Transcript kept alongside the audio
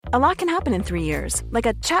A lot can happen in 3 years, like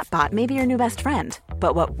a chatbot may be your new best friend.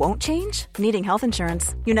 But what won't change? Needing health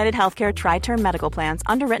insurance. United Healthcare Tri-Term Medical Plans,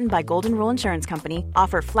 underwritten by Golden Rule Insurance Company,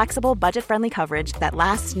 offer flexible, budget-friendly coverage that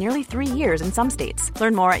lasts nearly 3 years in some states.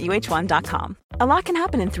 Learn more at uh1.com. A lot can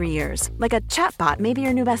happen in 3 years, like a chatbot may be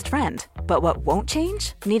your new best friend. But what won't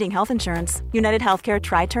change? Needing health insurance. United Healthcare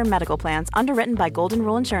Tri-Term Medical Plans, underwritten by Golden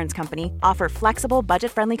Rule Insurance Company, offer flexible,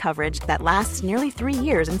 budget-friendly coverage that lasts nearly 3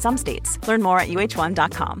 years in some states. Learn more at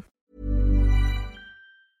uh1.com.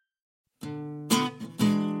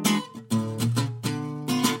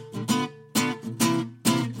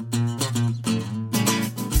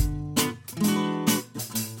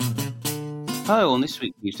 Hello, on this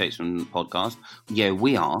week's New Statesman podcast,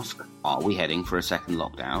 we ask, are we heading for a second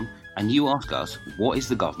lockdown? And you ask us, what is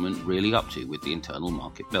the government really up to with the Internal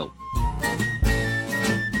Market Bill?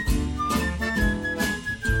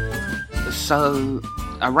 So,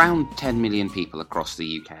 around 10 million people across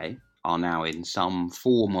the UK are now in some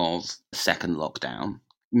form of second lockdown.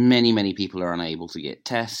 Many people are unable to get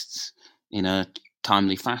tests in a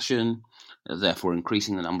timely fashion, therefore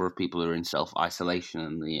increasing the number of people who are in self-isolation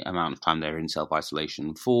and the amount of time they're in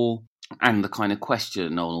self-isolation for. And the kind of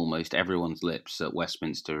question on almost everyone's lips at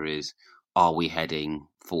Westminster is, are we heading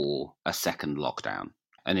for a second lockdown?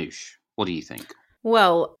 Anoush, what do you think?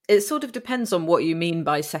 Well, it sort of depends on what you mean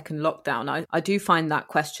by second lockdown. I do find that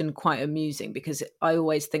question quite amusing because I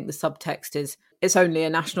always think the subtext is it's only a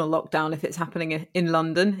national lockdown if it's happening in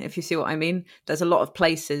London, if you see what I mean. There's a lot of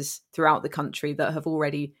places throughout the country that have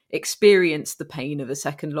already experienced the pain of a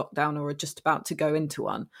second lockdown or are just about to go into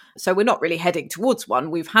one. So we're not really heading towards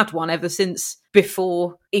one. We've had one ever since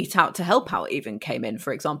before Eat Out to Help Out even came in.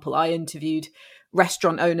 For example, I interviewed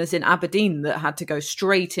restaurant owners in Aberdeen that had to go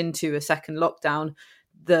straight into a second lockdown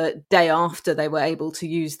the day after they were able to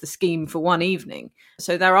use the scheme for one evening.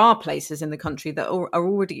 So there are places in the country that are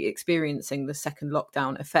already experiencing the second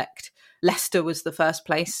lockdown effect. Leicester was the first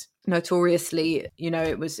place. Notoriously,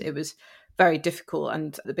 it was very difficult,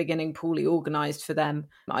 and at the beginning poorly organised for them.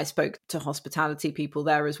 I spoke to hospitality people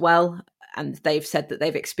there as well, and they've said that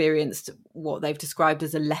they've experienced what they've described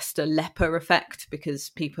as a Leicester leper effect because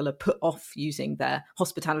people are put off using their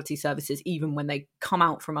hospitality services even when they come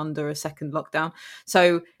out from under a second lockdown.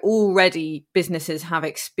 So already businesses have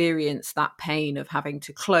experienced that pain of having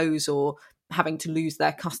to close or having to lose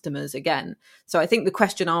their customers again. So I think the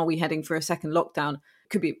question, are we heading for a second lockdown,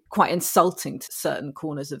 could be quite insulting to certain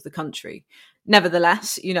corners of the country.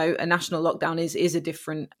 Nevertheless, a national lockdown is a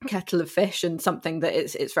different kettle of fish and something that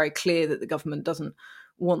it's very clear that the government doesn't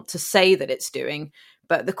want to say that it's doing.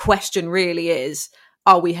 But the question really is,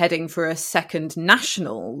 are we heading for a second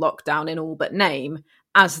national lockdown in all but name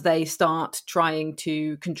as they start trying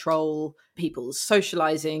to control people's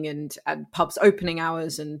socializing and pubs opening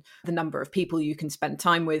hours and the number of people you can spend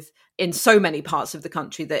time with in so many parts of the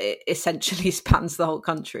country that it essentially spans the whole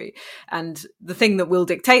country. And the thing that will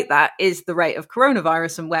dictate that is the rate of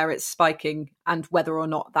coronavirus and where it's spiking and whether or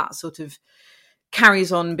not that sort of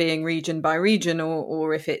carries on being region by region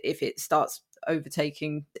or if it starts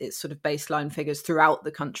overtaking its sort of baseline figures throughout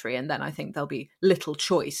the country. And then I think there'll be little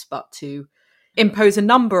choice but to impose a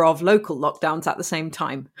number of local lockdowns at the same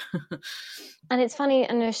time. And it's funny,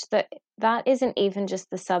 Anush, that isn't even just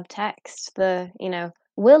the subtext,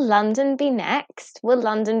 will London be next? Will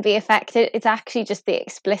London be affected? It's actually just the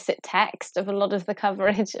explicit text of a lot of the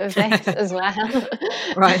coverage of this as well.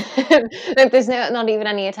 Right. There's not even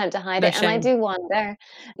any attempt to hide it. Shame. And I do wonder,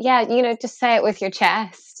 just say it with your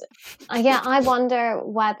chest. I wonder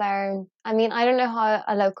whether, I don't know how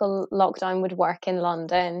a local lockdown would work in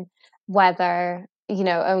London, whether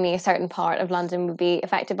only a certain part of London would be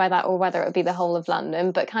affected by that or whether it would be the whole of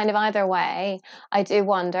London. But kind of either way, I do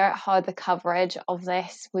wonder how the coverage of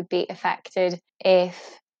this would be affected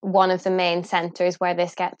if one of the main centres where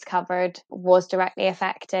this gets covered was directly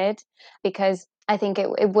affected, because I think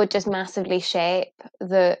it would just massively shape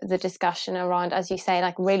the discussion around, as you say,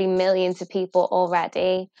 like really millions of people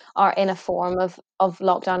already are in a form of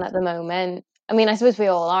lockdown at the moment. I suppose we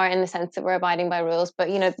all are in the sense that we're abiding by rules, but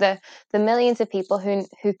the millions of people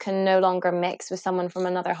who can no longer mix with someone from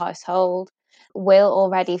another household will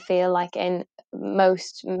already feel like in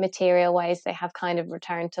most material ways they have kind of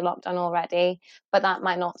returned to lockdown already, but that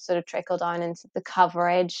might not sort of trickle down into the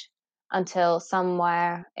coverage until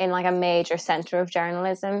somewhere in like a major centre of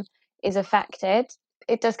journalism is affected.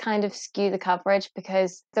 It does kind of skew the coverage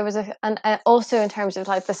because there was also in terms of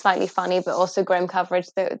like the slightly funny but also grim coverage,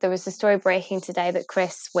 there was a story breaking today that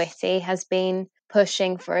Chris Whitty has been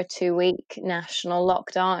pushing for a 2-week national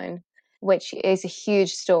lockdown, which is a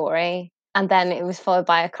huge story. And then it was followed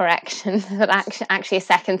by a correction that actually a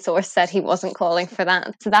second source said he wasn't calling for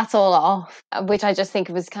that. So that's all off, which I just think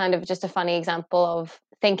was kind of just a funny example of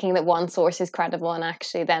thinking that one source is credible and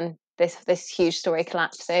actually then this huge story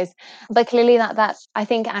collapses. But clearly that I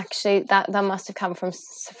think actually that must have come from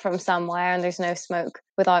somewhere, and there's no smoke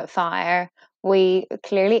without fire. We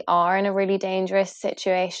clearly are in a really dangerous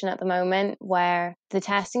situation at the moment where the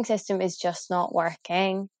testing system is just not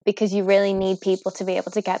working, because you really need people to be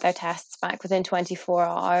able to get their tests back within 24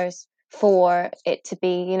 hours for it to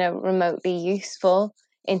be, you know, remotely useful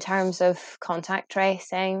in terms of contact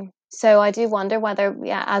tracing. So I do wonder whether,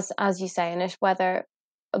 as you say, Anish, whether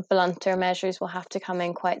blunter measures will have to come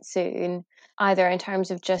in quite soon, either in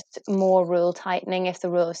terms of just more rule tightening if the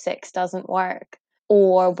rule of 6 doesn't work,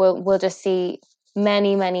 or we'll just see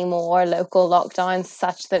many more local lockdowns,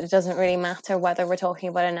 such that it doesn't really matter whether we're talking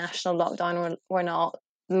about a national lockdown or not.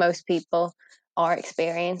 Most people are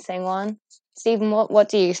experiencing one. Stephen, what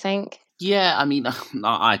do you think? Yeah, I mean,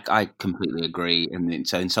 I completely agree. And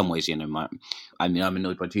so in some ways, you know, I'm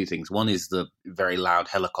annoyed by two things. One is the very loud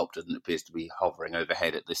helicopter that appears to be hovering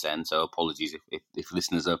overhead at this end. So apologies if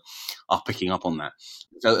listeners are picking up on that.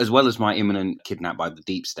 So as well as my imminent kidnap by the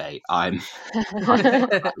deep state, I'm more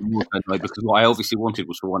annoyed because what I obviously wanted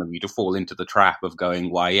was for one of you to fall into the trap of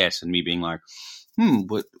going, why yes, and me being like,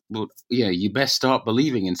 but yeah, you best start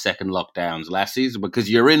believing in second lockdowns, lassies, because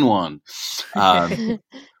you're in one.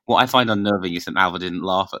 What I find unnerving is that Alva didn't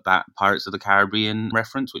laugh at that Pirates of the Caribbean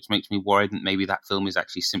reference, which makes me worried that maybe that film is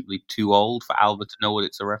actually simply too old for Alva to know what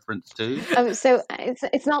it's a reference to. So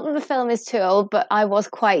it's not that the film is too old, but I was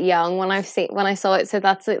quite young when I saw it. So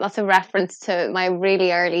that's a reference to my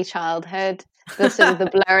really early childhood, the sort of the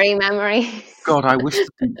blurry memory. God, I wish the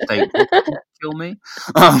deep state would kill me.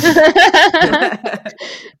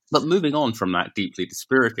 But moving on from that deeply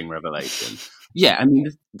dispiriting revelation, yeah, I mean,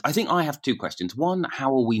 I think I have two questions. One,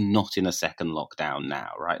 how are we not in a second lockdown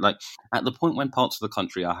now, right? Like, at the point when parts of the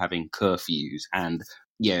country are having curfews and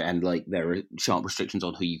like there are sharp restrictions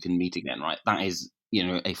on who you can meet again, right? That is, you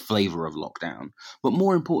know, a flavour of lockdown. But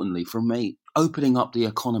more importantly, from a opening up the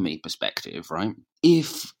economy perspective, right?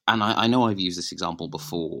 And I know I've used this example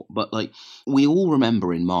before, but like we all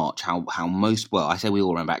remember in March how most, well, I say we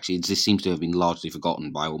all remember, actually, this seems to have been largely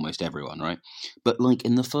forgotten by almost everyone, right? But like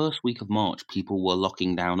in the first week of March, people were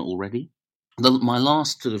locking down already. My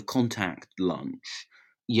last sort of contact lunch,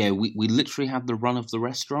 we literally had the run of the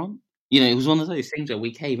restaurant. You know, it was one of those things where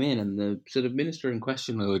we came in and the sort of minister in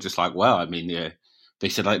question, we were just like, well, I mean, yeah. They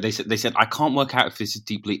said, I can't work out if this is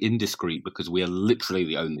deeply indiscreet because we are literally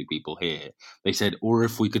the only people here. They said, or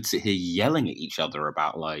if we could sit here yelling at each other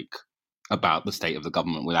about the state of the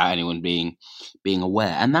government without anyone being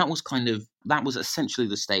aware. And that was essentially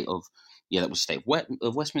the state of, that was the state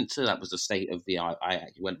of Westminster. That was the state of I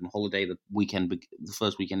actually went on holiday the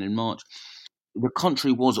first weekend in March. The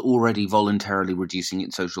country was already voluntarily reducing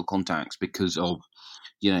its social contacts because of,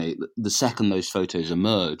 the second those photos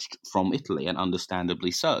emerged from Italy, and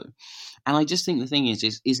understandably so. And I just think the thing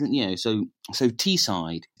isn't, so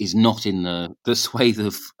Teesside is not in the swathe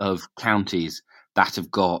of counties that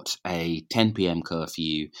have got a 10 p.m.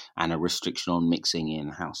 curfew and a restriction on mixing in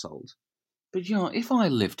households. But, if I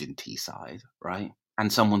lived in Teesside, right,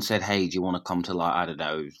 and someone said, hey, do you want to come to, I don't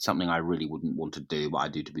know, something I really wouldn't want to do, but I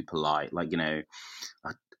do to be polite, like,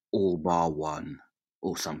 all bar one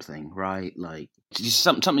or something, right? Like, just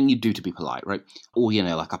something you do to be polite, right? Or,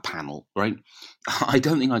 like a panel, right? I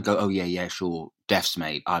don't think I'd go, oh, yeah, sure, defs,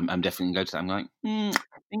 mate. I'm definitely going to go to that. I'm like,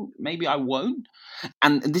 I think maybe I won't.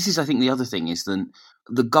 And this is, I think, the other thing is that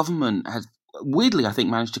the government has, weirdly, I think,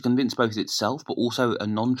 managed to convince both itself, but also a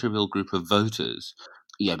non-trivial group of voters,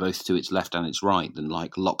 both to its left and its right, that,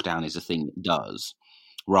 like, lockdown is a thing it does,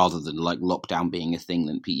 rather than, like, lockdown being a thing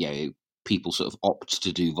that, people sort of opt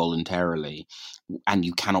to do voluntarily, and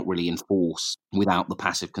you cannot really enforce without the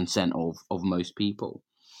passive consent of most people.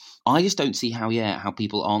 I just don't see how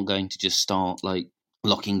people aren't going to just start, like,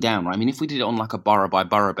 locking down, right? I mean, if we did it on, like, a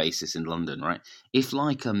borough-by-borough basis in London, right? If,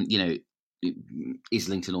 like,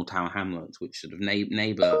 Islington or Tower Hamlets, which sort of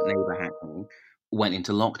neighbour Hackney, went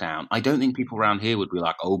into lockdown, I don't think people around here would be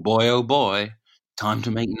like, oh boy, time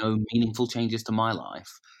to make no meaningful changes to my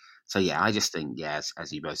life. So, I just think, as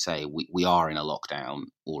you both say, we are in a lockdown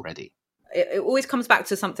already. It always comes back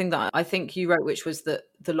to something that I think you wrote, which was that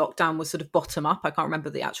the lockdown was sort of bottom up. I can't remember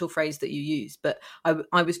the actual phrase that you used, but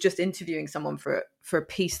I was just interviewing someone for a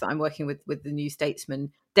piece that I'm working with the New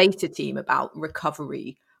Statesman data team about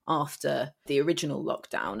recovery after the original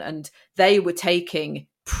lockdown. And they were taking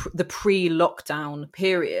the pre-lockdown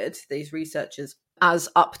period, these researchers, as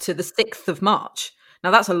up to the 6th of March.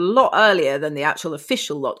 Now, that's a lot earlier than the actual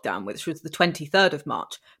official lockdown, which was the 23rd of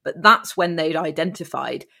March. But that's when they'd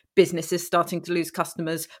identified businesses starting to lose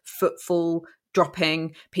customers, footfall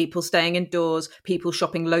dropping, people staying indoors, people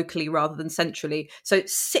shopping locally rather than centrally. So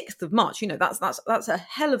 6th of March, that's a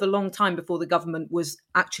hell of a long time before the government was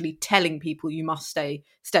actually telling people you must stay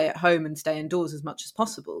at home and stay indoors as much as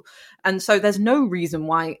possible. And so there's no reason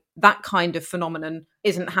why that kind of phenomenon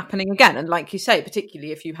isn't happening again. And like you say,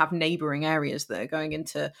 particularly if you have neighbouring areas that are going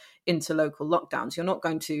into local lockdowns, you're not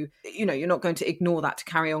going to ignore that to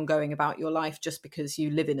carry on going about your life just because you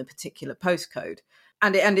live in a particular postcode.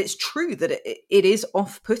 And it's true that it is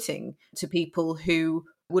off-putting to people who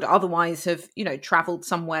would otherwise have, travelled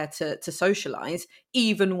somewhere to socialise,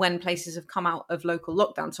 even when places have come out of local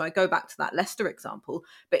lockdown. So I go back to that Leicester example.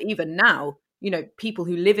 But even now, people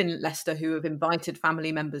who live in Leicester who have invited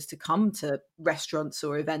family members to come to restaurants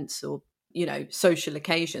or events or social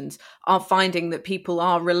occasions are finding that people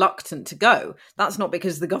are reluctant to go. That's not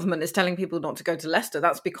because the government is telling people not to go to Leicester.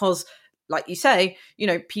 That's because, like you say,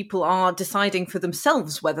 people are deciding for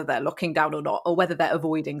themselves whether they're locking down or not, or whether they're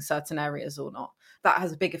avoiding certain areas or not. That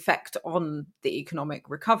has a big effect on the economic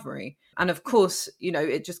recovery. And of course,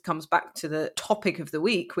 it just comes back to the topic of the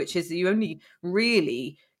week, which is that you only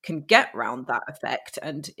really can get round that effect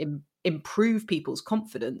and improve people's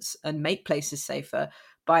confidence and make places safer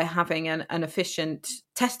by having an efficient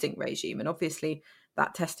testing regime. And obviously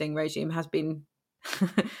that testing regime has been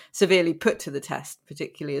severely put to the test,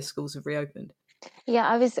 particularly as schools have reopened. Yeah,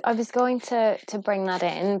 I was going to bring that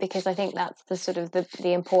in because I think that's the sort of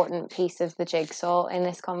the important piece of the jigsaw in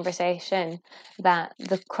this conversation, that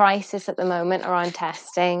the crisis at the moment around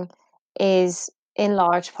testing is in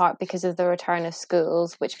large part because of the return of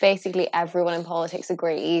schools, which basically everyone in politics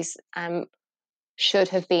agrees should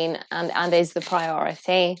have been and is the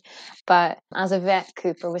priority. But as Yvette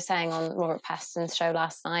Cooper was saying on Robert Peston's show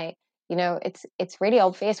last night, it's really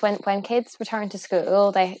obvious when kids return to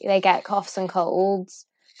school, they get coughs and colds.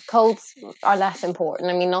 Colds are less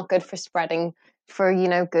important. I mean, not good for spreading, for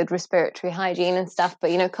good respiratory hygiene and stuff,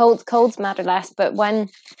 but colds matter less. But when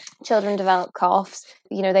children develop coughs,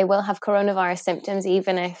 they will have coronavirus symptoms,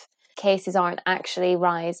 even if cases aren't actually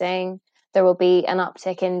rising. There will be an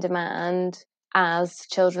uptick in demand as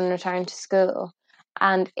children return to school.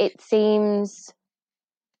 And it seems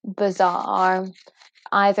bizarre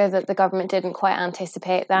either that the government didn't quite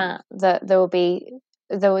anticipate that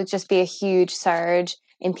there would just be a huge surge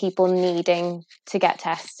in people needing to get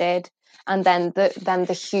tested, and then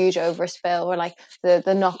the huge overspill, or like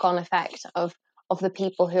the knock-on effect of the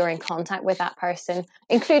people who are in contact with that person,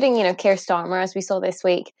 including Keir Starmer, as we saw this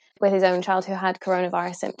week with his own child who had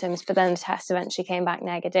coronavirus symptoms, but then the test eventually came back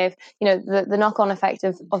negative. The knock-on effect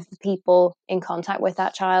of the people in contact with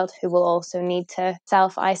that child who will also need to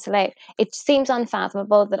self-isolate. It seems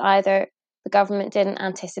unfathomable that either the government didn't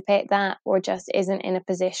anticipate that or just isn't in a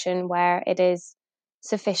position where it is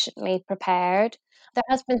sufficiently prepared. There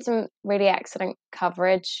has been some really excellent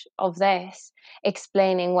coverage of this,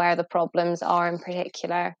 explaining where the problems are in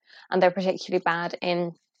particular, and they're particularly bad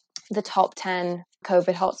in the top 10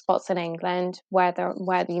 COVID hotspots in England, where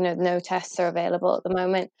no tests are available at the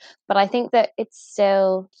moment. But I think that it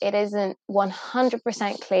isn't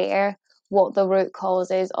 100% clear what the root cause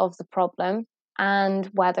is of the problem and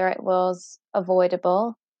whether it was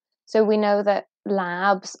avoidable. So we know that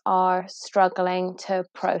labs are struggling to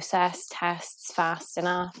process tests fast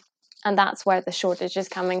enough, and that's where the shortage is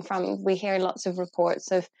coming from. We hear lots of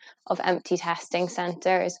reports of empty testing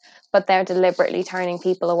centres, but they're deliberately turning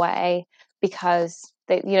people away because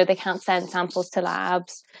they can't send samples to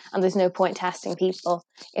labs, and there's no point testing people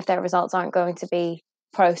if their results aren't going to be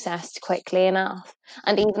processed quickly enough.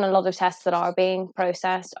 And even a lot of tests that are being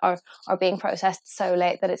processed are being processed so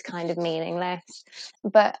late that it's kind of meaningless.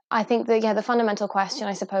 But I think that the fundamental question,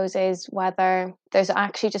 I suppose, is whether there's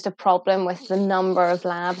actually just a problem with the number of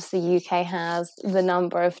labs the UK has, the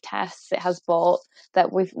number of tests it has bought,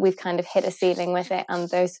 that we've kind of hit a ceiling with it, and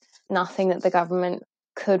there's nothing that the government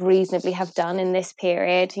could reasonably have done in this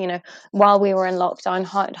period, while we were in lockdown,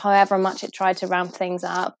 however much it tried to ramp things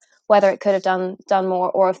up, whether it could have done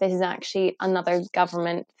more, or if this is actually another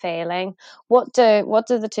government failing. What do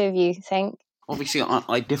the two of you think? Obviously,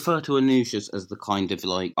 I defer to Anoosh as the kind of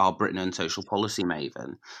like our Britain and social policy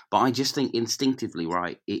maven, but I just think instinctively,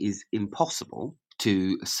 right, it is impossible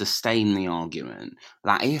to sustain the argument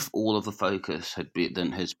that if all of the focus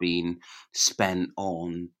has been spent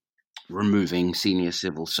on removing senior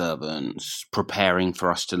civil servants, preparing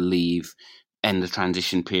for us to end the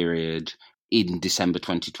transition period in December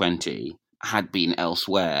 2020, had been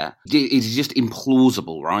elsewhere, it's just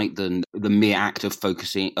implausible, right? Than the mere act of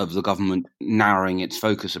focusing, of the government narrowing its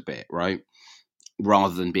focus a bit, right?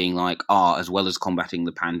 Rather than being like, as well as combating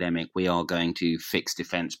the pandemic, we are going to fix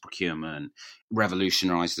defence procurement,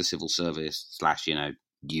 revolutionise the civil service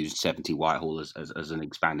 / use 70 Whitehall as an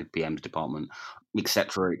expanded PM's department,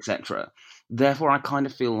 etc., etc. Therefore, I kind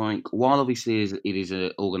of feel like, while obviously it is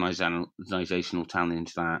an organisational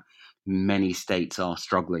challenge that many states are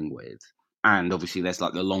struggling with, and obviously there's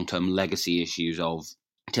like the long-term legacy issues of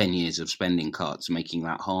 10 years of spending cuts making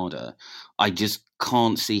that harder, I just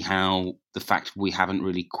can't see how the fact we haven't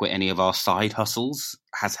really quit any of our side hustles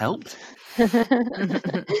has helped.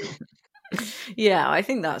 Yeah, I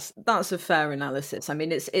think that's a fair analysis. I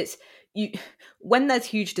mean, it's you, when there's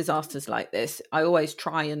huge disasters like this, I always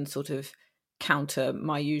try and sort of counter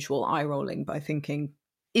my usual eye rolling by thinking,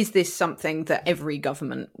 is this something that every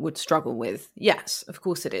government would struggle with? Yes, of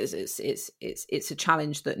course it is. It's a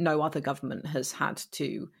challenge that no other government has had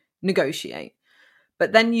to negotiate.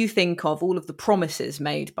 But then you think of all of the promises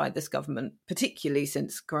made by this government, particularly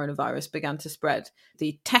since coronavirus began to spread,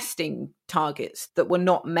 the testing targets that were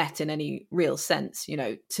not met in any real sense,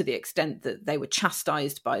 to the extent that they were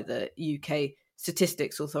chastised by the UK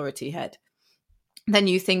Statistics Authority head. Then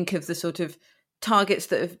you think of the sort of targets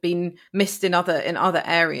that have been missed in other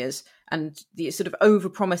areas, and the sort of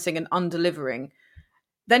over-promising and under-delivering.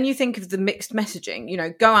 Then you think of the mixed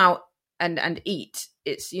messaging, go out and eat.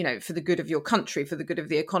 It's, for the good of your country, for the good of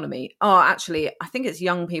the economy. Actually, I think it's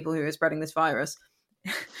young people who are spreading this virus.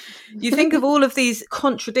 You think of all of these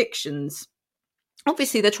contradictions.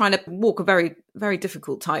 Obviously, they're trying to walk a very, very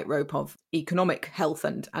difficult tightrope of economic health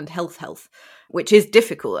and health, which is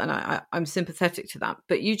difficult. And I'm sympathetic to that.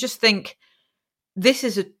 But you just think, this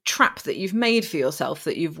is a trap that you've made for yourself,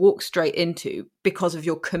 that you've walked straight into because of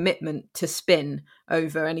your commitment to spin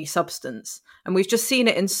over any substance. And we've just seen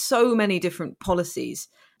it in so many different policies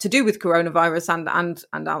to do with coronavirus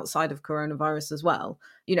and outside of coronavirus as well,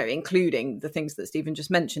 including the things that Stephen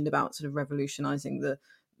just mentioned about sort of revolutionising the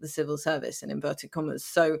civil service in inverted commas.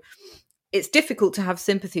 So it's difficult to have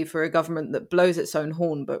sympathy for a government that blows its own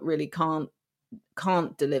horn but really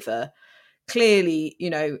can't deliver. Clearly,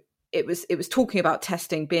 it was talking about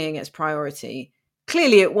testing being its priority.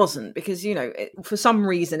 Clearly it wasn't, because, for some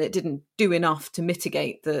reason it didn't do enough to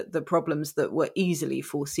mitigate the problems that were easily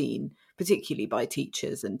foreseen, particularly by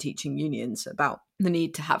teachers and teaching unions, about the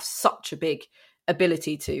need to have such a big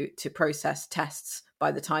ability to process tests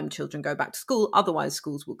by the time children go back to school. Otherwise,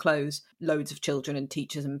 schools will close. Loads of children and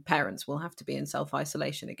teachers and parents will have to be in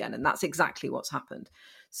self-isolation again. And that's exactly what's happened.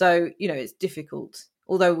 So, it's difficult,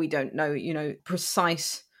 although we don't know,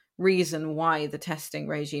 precise reason why the testing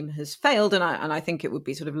regime has failed, and I think it would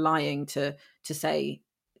be sort of lying to say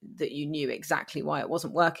that you knew exactly why it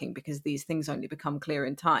wasn't working, because these things only become clear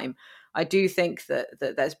in time. I do think that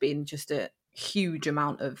there's been just a huge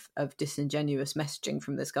amount of disingenuous messaging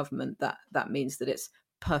from this government that means that it's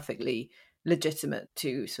perfectly legitimate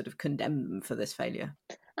to sort of condemn them for this failure.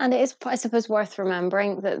 And it is, I suppose, worth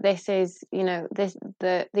remembering that this is,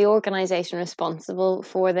 the organisation responsible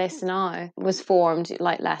for this now was formed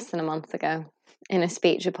like less than a month ago in a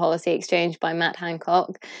speech of policy exchange by Matt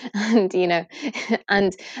Hancock. And,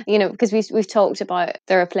 because we've talked about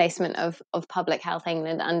the replacement of Public Health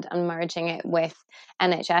England and merging it with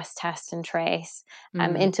NHS Test and Trace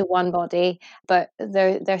into one body. But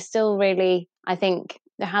there's still really, I think,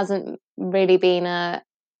 there hasn't really been a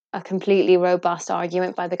completely robust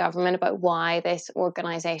argument by the government about why this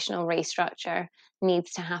organisational restructure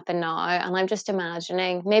needs to happen now. And I'm just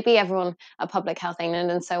imagining, maybe everyone at Public Health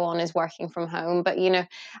England and so on is working from home, but,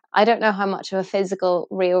 I don't know how much of a physical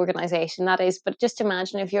reorganisation that is, but just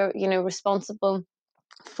imagine if you're, responsible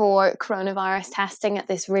for coronavirus testing at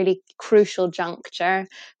this really crucial juncture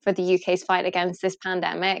for the UK's fight against this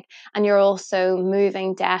pandemic, and you're also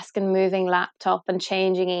moving desk and moving laptop and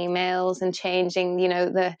changing emails and changing,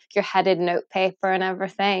 your headed notepaper and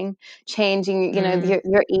everything, changing,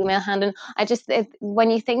 your email handling.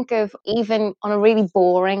 When you think of, even on a really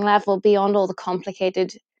boring level, beyond all the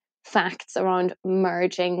complicated facts around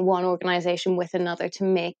merging one organisation with another to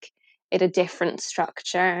make it a different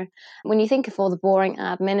structure, when you think of all the boring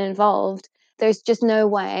admin involved, there's just no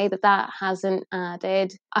way that hasn't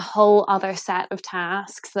added a whole other set of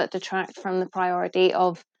tasks that detract from the priority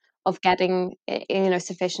of getting,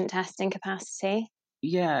 sufficient testing capacity.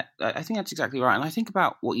 Yeah, I think that's exactly right. And I think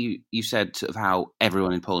about what you said, sort of how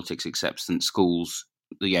everyone in politics accepts that schools,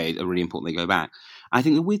 are really important, they go back. I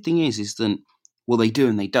think the weird thing is that, well, they do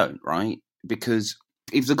and they don't, right? Because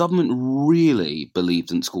If the government really believed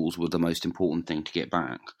that schools were the most important thing to get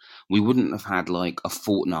back, we wouldn't have had like a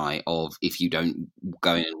fortnight of, if you don't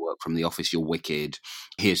go in and work from the office, you're wicked.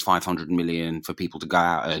 Here's 500 million for people to go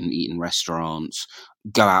out and eat in restaurants,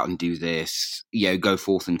 go out and do this, go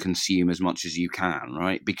forth and consume as much as you can,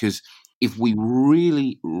 right? Because if we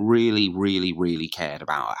really, really, really, really cared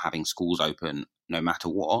about having schools open no matter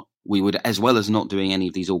what, we would, as well as not doing any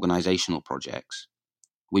of these organisational projects,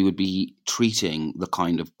 we would be treating the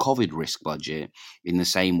kind of COVID risk budget in the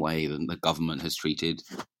same way that the government has treated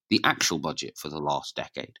the actual budget for the last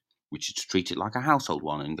decade, which is to treat it like a household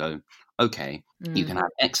one and go, okay, you can have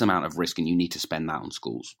X amount of risk and you need to spend that on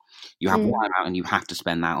schools. You have Y amount and you have to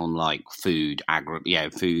spend that on like food,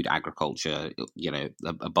 agriculture,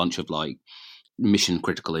 a bunch of like mission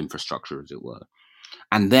critical infrastructure, as it were.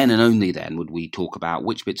 And then and only then would we talk about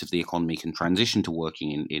which bits of the economy can transition to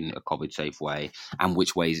working in a COVID-safe way and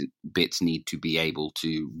which bits need to be able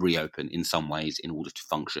to reopen in some ways in order to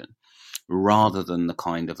function, rather than the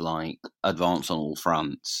kind of like advance on all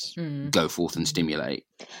fronts, go forth and stimulate.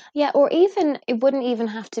 Yeah, or even, it wouldn't even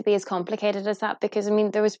have to be as complicated as that, because I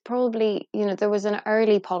mean, there was probably, there was an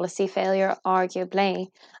early policy failure, arguably,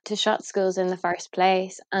 to shut schools in the first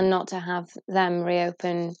place and not to have them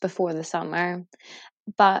reopen before the summer.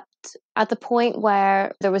 But at the point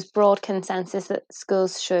where there was broad consensus that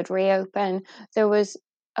schools should reopen, there was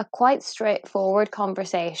a quite straightforward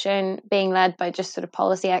conversation being led by just sort of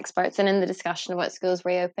policy experts and in the discussion about schools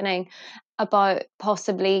reopening about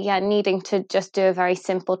possibly, needing to just do a very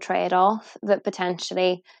simple trade-off that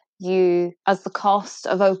potentially you, as the cost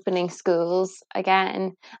of opening schools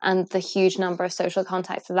again and the huge number of social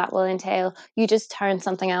contacts that will entail, you just turn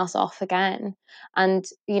something else off again. And,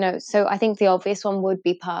 so I think the obvious one would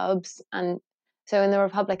be pubs. And so in the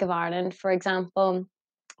Republic of Ireland, for example,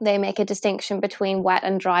 they make a distinction between wet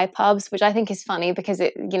and dry pubs, which I think is funny because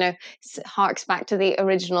it, harks back to the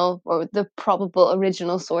original or the probable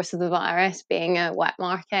original source of the virus being a wet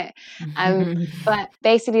market. But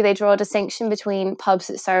basically they draw a distinction between pubs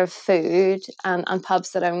that serve food and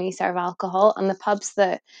pubs that only serve alcohol. And the pubs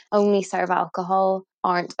that only serve alcohol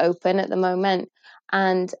aren't open at the moment.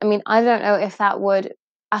 And I mean, I don't know if that would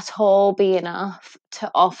at all be enough to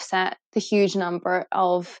offset the huge number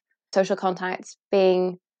of social contacts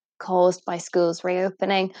being caused by schools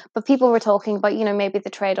reopening. But people were talking about, maybe the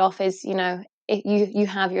trade-off is, if you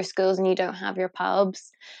have your schools and you don't have your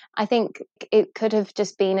pubs. I think it could have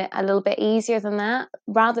just been a little bit easier than that,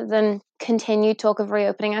 rather than continue talk of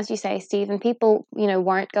reopening. As you say, Stephen, people,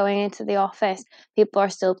 weren't going into the office. People are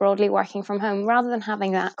still broadly working from home. Rather than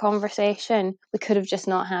having that conversation, we could have just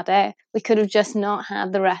not had it. We could have just not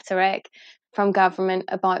had the rhetoric from government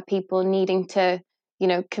about people needing to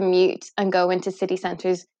commute and go into city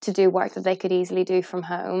centres to do work that they could easily do from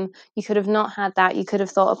home. You could have not had that. You could have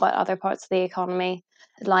thought about other parts of the economy,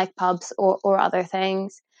 like pubs or other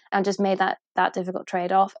things, and just made that difficult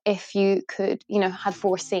trade-off if you could, had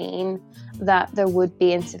foreseen that there would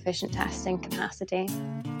be insufficient testing capacity.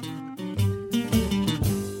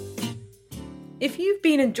 If you've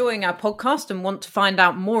been enjoying our podcast and want to find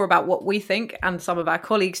out more about what we think, and some of our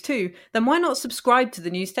colleagues too, then why not subscribe to The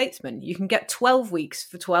New Statesman? You can get 12 weeks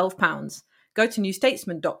for £12. Go to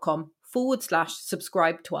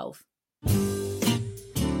newstatesman.com/subscribe12.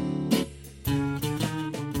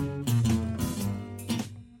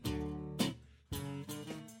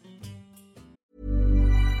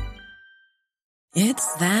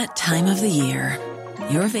 It's that time of the year.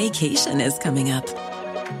 Your vacation is coming up.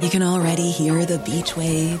 You can already hear the beach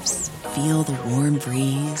waves, feel the warm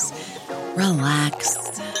breeze,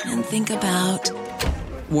 relax, and think about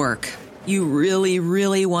work. You really,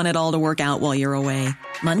 really want it all to work out while you're away.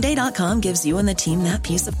 Monday.com gives you and the team that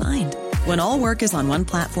peace of mind. When all work is on one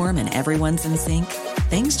platform and everyone's in sync,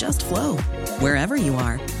 things just flow. Wherever you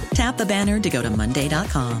are, tap the banner to go to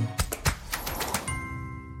Monday.com.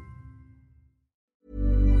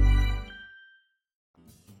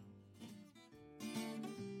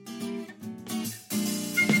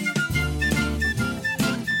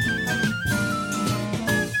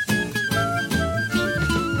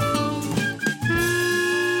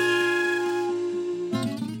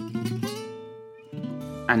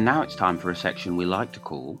 And now it's time for a section we like to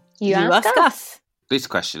call You Ask Us. This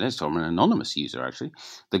question is from an anonymous user, actually.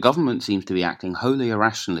 The government seems to be acting wholly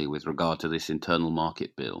irrationally with regard to this internal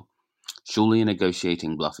market bill. Surely a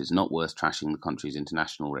negotiating bluff is not worth trashing the country's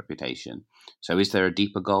international reputation. So is there a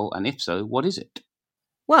deeper goal? And if so, what is it?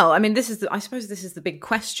 Well, I mean, I suppose this is the big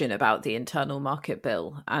question about the internal market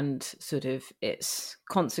bill and sort of its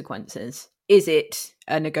consequences. Is it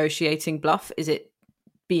a negotiating bluff? Is it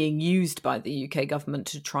being used by the UK government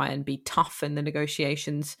to try and be tough in the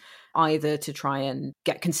negotiations, either to try and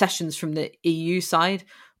get concessions from the EU side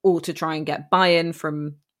or to try and get buy-in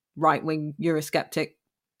from right-wing Eurosceptic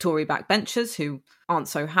Tory backbenchers who aren't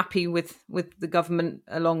so happy with the government,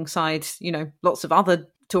 alongside, lots of other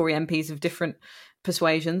Tory MPs of different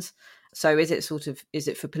persuasions. So is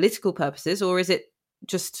it for political purposes, or is it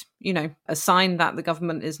just, a sign that the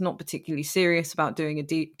government is not particularly serious about doing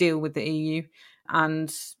a deal with the EU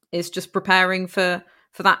and is just preparing for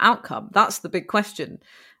that outcome? That's the big question.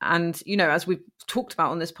 And, as we've talked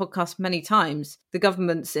about on this podcast many times, the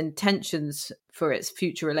government's intentions for its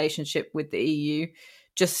future relationship with the EU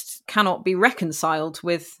just cannot be reconciled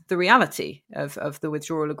with the reality of the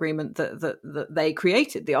withdrawal agreement that they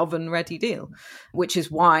created, the oven-ready deal, which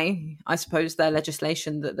is why I suppose their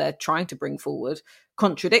legislation that they're trying to bring forward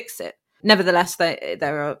contradicts it. Nevertheless,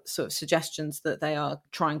 there are sort of suggestions that they are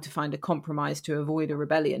trying to find a compromise to avoid a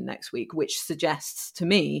rebellion next week, which suggests to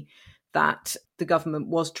me that the government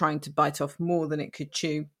was trying to bite off more than it could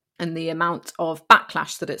chew. And the amount of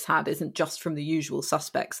backlash that it's had isn't just from the usual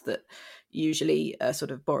suspects that usually a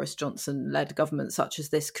sort of Boris Johnson-led government such as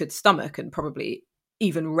this could stomach and probably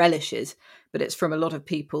even relishes, but it's from a lot of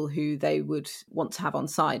people who they would want to have on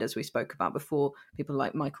side, as we spoke about before, people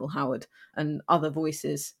like Michael Howard and other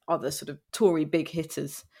voices, other sort of Tory big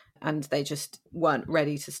hitters, and they just weren't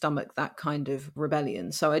ready to stomach that kind of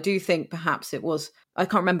rebellion. So I do think perhaps it was, I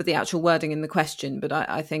can't remember the actual wording in the question, but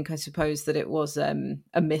I suppose that it was a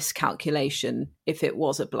miscalculation if it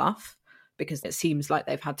was a bluff, because it seems like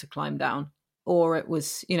they've had to climb down. Or it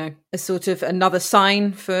was, a sort of another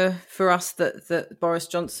sign for us that Boris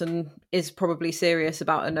Johnson is probably serious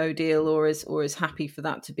about a no deal, or is happy for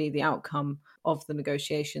that to be the outcome of the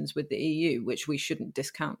negotiations with the EU, which we shouldn't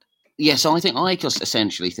discount. Yeah, so I just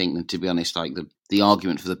essentially think that, to be honest, like the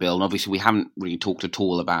argument for the bill, and obviously we haven't really talked at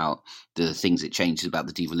all about the things it changes about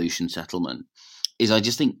the devolution settlement, is I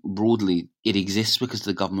just think broadly it exists because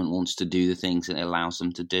the government wants to do the things that it allows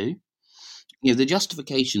them to do. The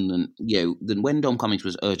justification that when Dom Cummings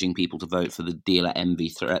was urging people to vote for the deal at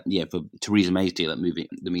MV3, for Theresa May's deal at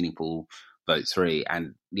the Meaningful Vote 3,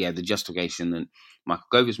 and the justification that Michael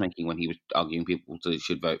Gove was making when he was arguing people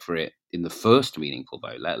should vote for it in the first meaningful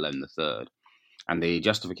vote, let alone the third, and the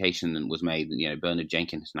justification that was made that Bernard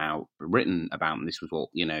Jenkins has now written about, and this was what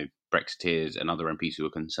Brexiteers and other MPs who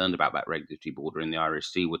were concerned about that regulatory border in the Irish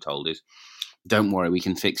Sea were told is, don't worry, we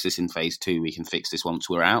can fix this in phase 2. We can fix this once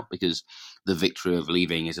we're out, because the victory of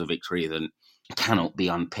leaving is a victory that cannot be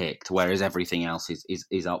unpicked, whereas everything else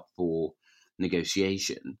is up for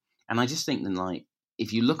negotiation. And I just think that,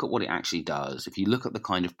 if you look at what it actually does, if you look at the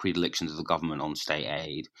kind of predilections of the government on state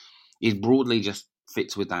aid, it broadly just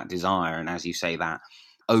fits with that desire, and as you say, that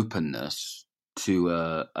openness to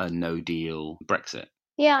a no-deal Brexit.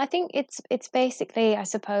 Yeah, I think it's basically, I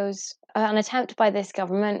suppose, an attempt by this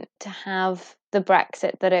government to have the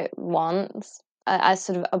Brexit that it wants, as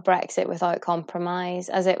sort of a Brexit without compromise,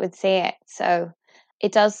 as it would see it. So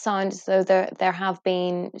it does sound as though there have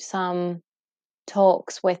been some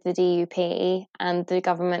talks with the DUP, and the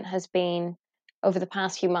government has been, over the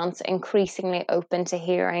past few months, increasingly open to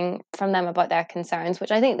hearing from them about their concerns,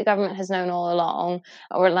 which I think the government has known all along.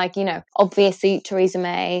 Or obviously Theresa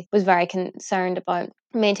May was very concerned about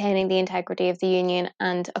maintaining the integrity of the union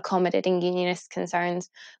and accommodating unionist concerns,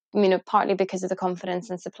 partly because of the confidence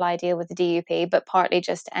and supply deal with the DUP, but partly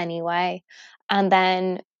just anyway. And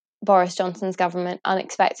then Boris Johnson's government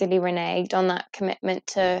unexpectedly reneged on that commitment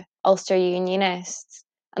to Ulster unionists.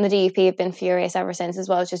 And the DUP have been furious ever since, as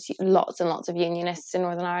well as just lots and lots of unionists in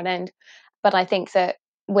Northern Ireland. But I think that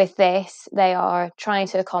with this, they are trying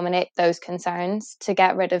to accommodate those concerns to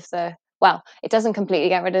get rid of it doesn't completely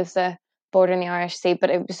get rid of the border in the Irish Sea, but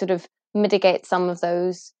it sort of mitigates some of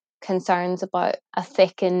those concerns about a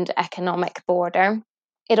thickened economic border.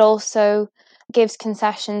 It also gives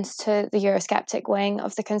concessions to the Eurosceptic wing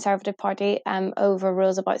of the Conservative Party over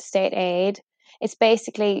rules about state aid. It's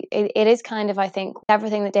basically, it is kind of, I think,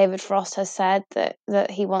 everything that David Frost has said that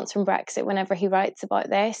he wants from Brexit whenever he writes about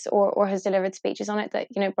this or has delivered speeches on it, that,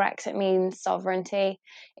 Brexit means sovereignty.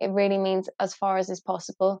 It really means, as far as is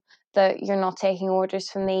possible, that you're not taking orders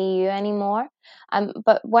from the EU anymore.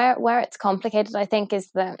 But where it's complicated, I think, is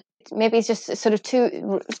that maybe it's just sort of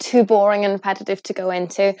too boring and repetitive to go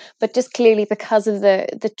into, but just clearly because of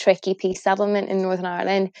the tricky peace settlement in Northern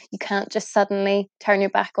Ireland, you can't just suddenly turn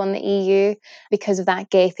your back on the EU because of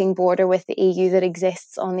that gaping border with the EU that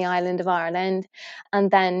exists on the island of Ireland.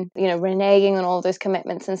 And then, reneging on all those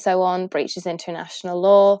commitments and so on breaches international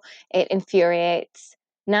law. It infuriates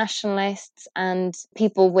nationalists and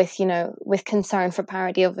people with, you know, with concern for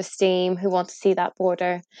parity of esteem, who want to see that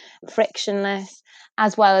border frictionless,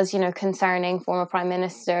 as well as, you know, concerning former prime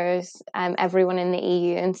ministers, everyone in the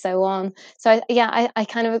EU and so on. So I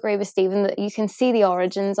kind of agree with Stephen that you can see the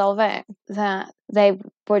origins of it, that they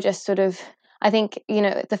were just sort of, I think, you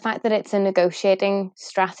know, the fact that it's a negotiating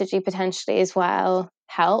strategy potentially as well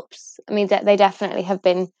helps. I mean, they definitely have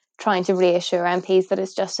been trying to reassure MPs that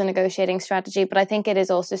it's just a negotiating strategy, but I think it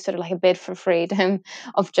is also sort of like a bid for freedom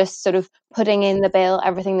of just sort of putting in the bill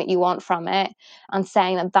everything that you want from it and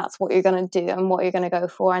saying that that's what you're going to do and what you're going to go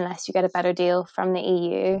for unless you get a better deal from the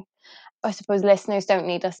EU. I suppose listeners don't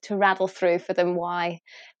need us to rattle through for them why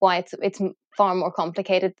it's far more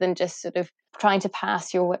complicated than just sort of trying to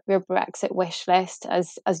pass your Brexit wish list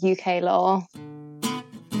as UK law.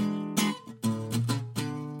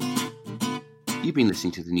 You've been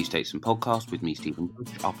listening to the New Statesman podcast with me, Stephen Bush,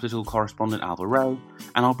 our political correspondent, Alva Rowe,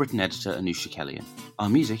 and our Britain editor, Anusha Kellyan. Our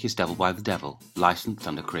music is Devil by the Devil, licensed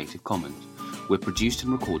under Creative Commons. We're produced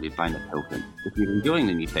and recorded by Nick Hilton. If you're enjoying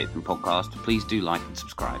the New Statesman podcast, please do like and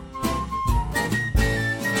subscribe.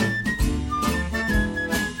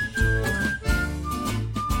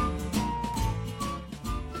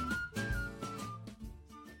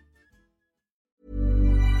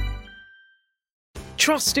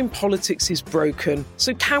 Trust in politics is broken,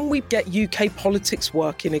 so can we get UK politics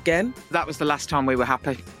working again? That was the last time we were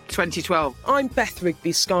happy. 2012. I'm Beth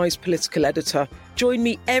Rigby, Sky's political editor. Join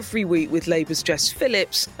me every week with Labour's Jess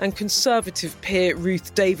Phillips and Conservative peer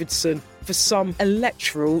Ruth Davidson for some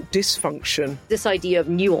electoral dysfunction. This idea of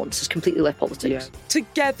nuance has completely left politics. Yeah.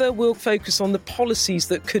 Together we'll focus on the policies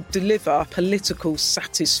that could deliver political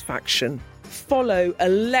satisfaction. Follow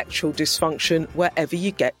Electoral Dysfunction wherever you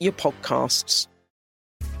get your podcasts.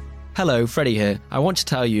 Hello, Freddie here. I want to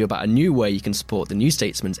tell you about a new way you can support the New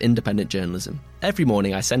Statesman's independent journalism. Every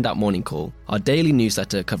morning I send out Morning Call, our daily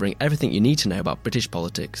newsletter covering everything you need to know about British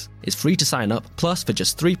politics. It's free to sign up, plus for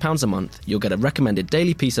just £3 a month, you'll get a recommended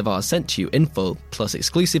daily piece of ours sent to you in full, plus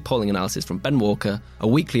exclusive polling analysis from Ben Walker, a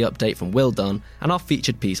weekly update from Will Dunn, and our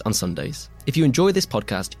featured piece on Sundays. If you enjoy this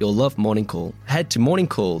podcast, you'll love Morning Call. Head to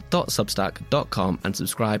morningcall.substack.com and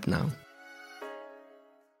subscribe now.